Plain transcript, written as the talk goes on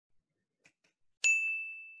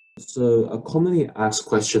So a commonly asked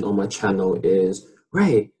question on my channel is,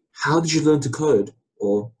 Ray, how did you learn to code?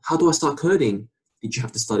 Or how do I start coding? Did you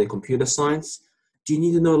have to study computer science? Do you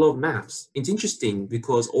need to know a lot of maths? It's interesting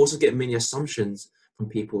because I also get many assumptions from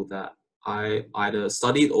people that I either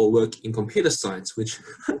studied or work in computer science, which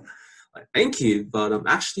like, thank you, but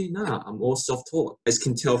actually no, I'm all self-taught. As you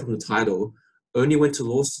can tell from the title, I only went to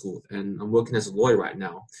law school and I'm working as a lawyer right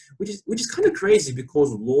now, which is kind of crazy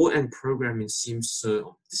because law and programming seem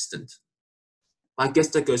so distant. I guess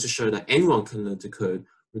that goes to show that anyone can learn to code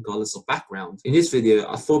regardless of background. In this video,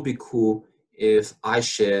 I thought it'd be cool if I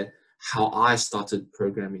share how I started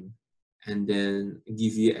programming and then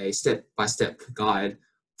give you a step-by-step guide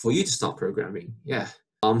for you to start programming. Yeah,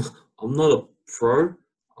 I'm not a pro.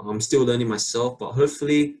 I'm still learning myself, but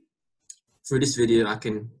hopefully through this video, I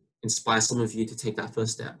can inspire some of you to take that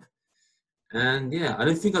first step. And yeah, I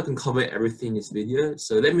don't think I can cover everything in this video.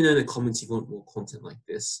 So let me know in the comments if you want more content like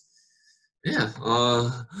this. Yeah,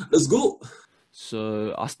 let's go.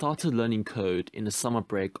 So I started learning code in the summer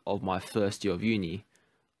break of my first year of uni.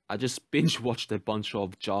 I just binge watched a bunch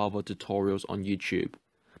of Java tutorials on YouTube.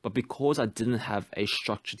 But because I didn't have a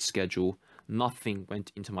structured schedule, nothing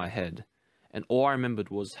went into my head. And all I remembered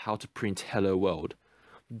was how to print hello world.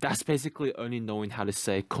 That's basically only knowing how to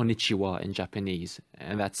say konnichiwa in Japanese,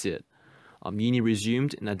 and that's it. Uni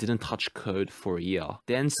resumed and I didn't touch code for a year.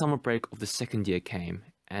 Then summer break of the second year came,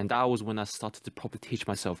 and that was when I started to properly teach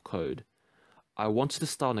myself code. I wanted to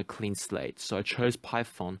start on a clean slate, so I chose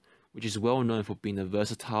Python, which is well known for being a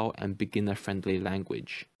versatile and beginner-friendly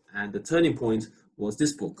language. And the turning point was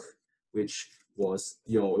this book, which was,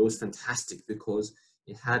 it was fantastic because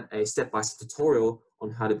it had a step-by-step tutorial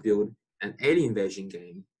on how to build an alien invasion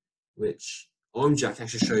game, which OMG, I can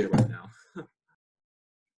actually show you right now.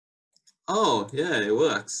 Oh, yeah, it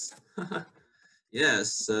works.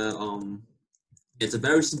 Yes, it's a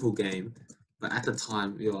very simple game, but at the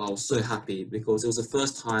time, I was so happy because it was the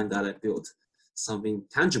first time that I built something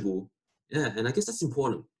tangible. Yeah, and I guess that's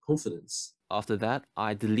important, confidence. After that,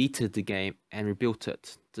 I deleted the game and rebuilt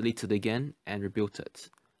it, deleted again and rebuilt it.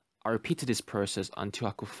 I repeated this process until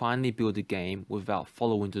I could finally build a game without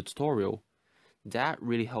following the tutorial. That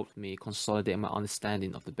really helped me consolidate my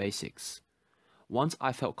understanding of the basics. Once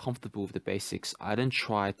I felt comfortable with the basics, I then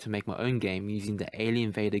tried to make my own game using the Alien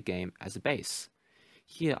Invader game as a base.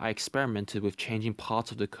 Here I experimented with changing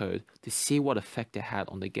parts of the code to see what effect it had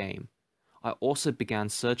on the game. I also began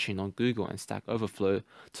searching on Google and Stack Overflow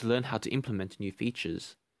to learn how to implement new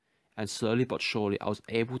features. And slowly but surely I was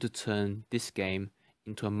able to turn this game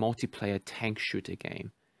into a multiplayer tank shooter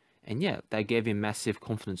game. And yeah, that gave me a massive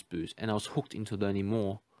confidence boost and I was hooked into learning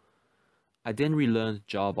more. I then relearned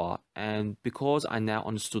Java, and because I now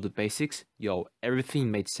understood the basics, everything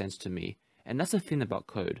made sense to me. And that's the thing about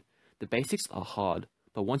code. The basics are hard,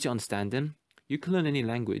 but once you understand them, you can learn any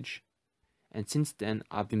language. And since then,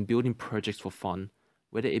 I've been building projects for fun,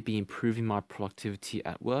 whether it be improving my productivity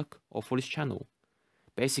at work or for this channel.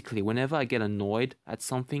 Basically, whenever I get annoyed at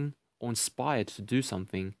something or inspired to do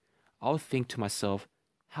something, I'll think to myself,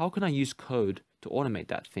 how can I use code to automate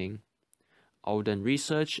that thing? I will then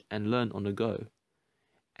research and learn on the go.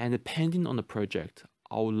 And depending on the project,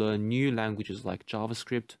 I will learn new languages like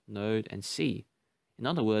JavaScript, Node, and C. In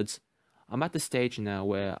other words, I'm at the stage now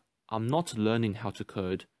where I'm not learning how to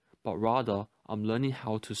code, but rather I'm learning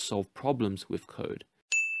how to solve problems with code.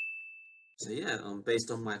 So yeah,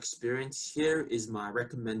 based on my experience, here is my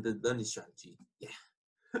recommended learning strategy.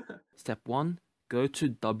 Yeah. Step 1. Go to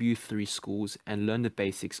W3 schools and learn the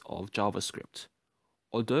basics of JavaScript.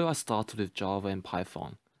 Although I started with Java and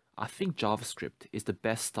Python, I think JavaScript is the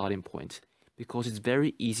best starting point because it's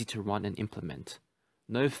very easy to run and implement.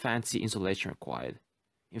 No fancy installation required.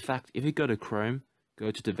 In fact, if you go to Chrome,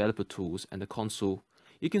 go to Developer Tools and the console,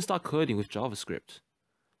 you can start coding with JavaScript.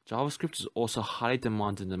 JavaScript is also highly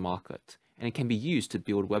demanded in the market, and it can be used to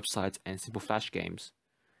build websites and simple Flash games.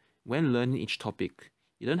 When learning each topic,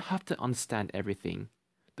 you don't have to understand everything.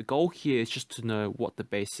 The goal here is just to know what the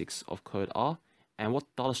basics of code are and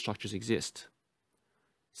what data structures exist.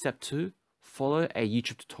 Step 2. Follow a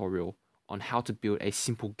YouTube tutorial on how to build a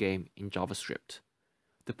simple game in JavaScript.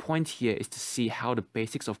 The point here is to see how the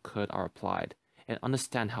basics of code are applied and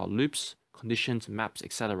understand how loops, conditions, maps,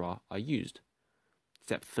 etc. are used.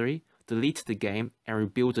 Step 3. Delete the game and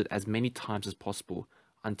rebuild it as many times as possible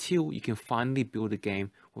until you can finally build a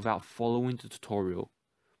game without following the tutorial.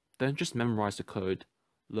 Don't just memorize the code,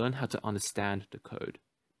 learn how to understand the code.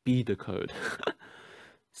 Be the code.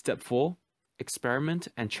 Step 4. Experiment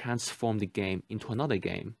and transform the game into another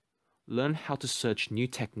game. Learn how to search new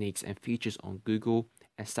techniques and features on Google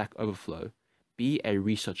and Stack Overflow. Be a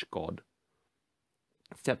research god.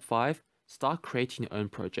 Step 5. Start creating your own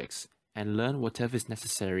projects and learn whatever is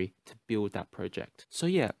necessary to build that project. So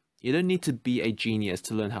yeah, you don't need to be a genius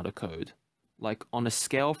to learn how to code. Like on a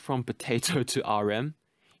scale from potato to RM,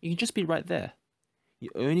 you can just be right there.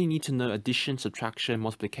 You only need to know addition, subtraction,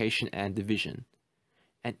 multiplication, and division.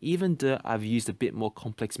 And even though I've used a bit more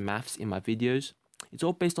complex maths in my videos, it's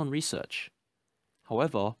all based on research.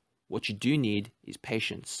 However, what you do need is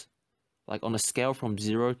patience. Like on a scale from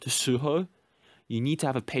 0 to Suho, you need to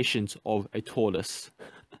have a patience of a tortoise.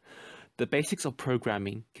 The basics of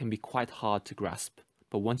programming can be quite hard to grasp,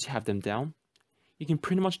 but once you have them down, you can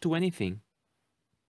pretty much do anything.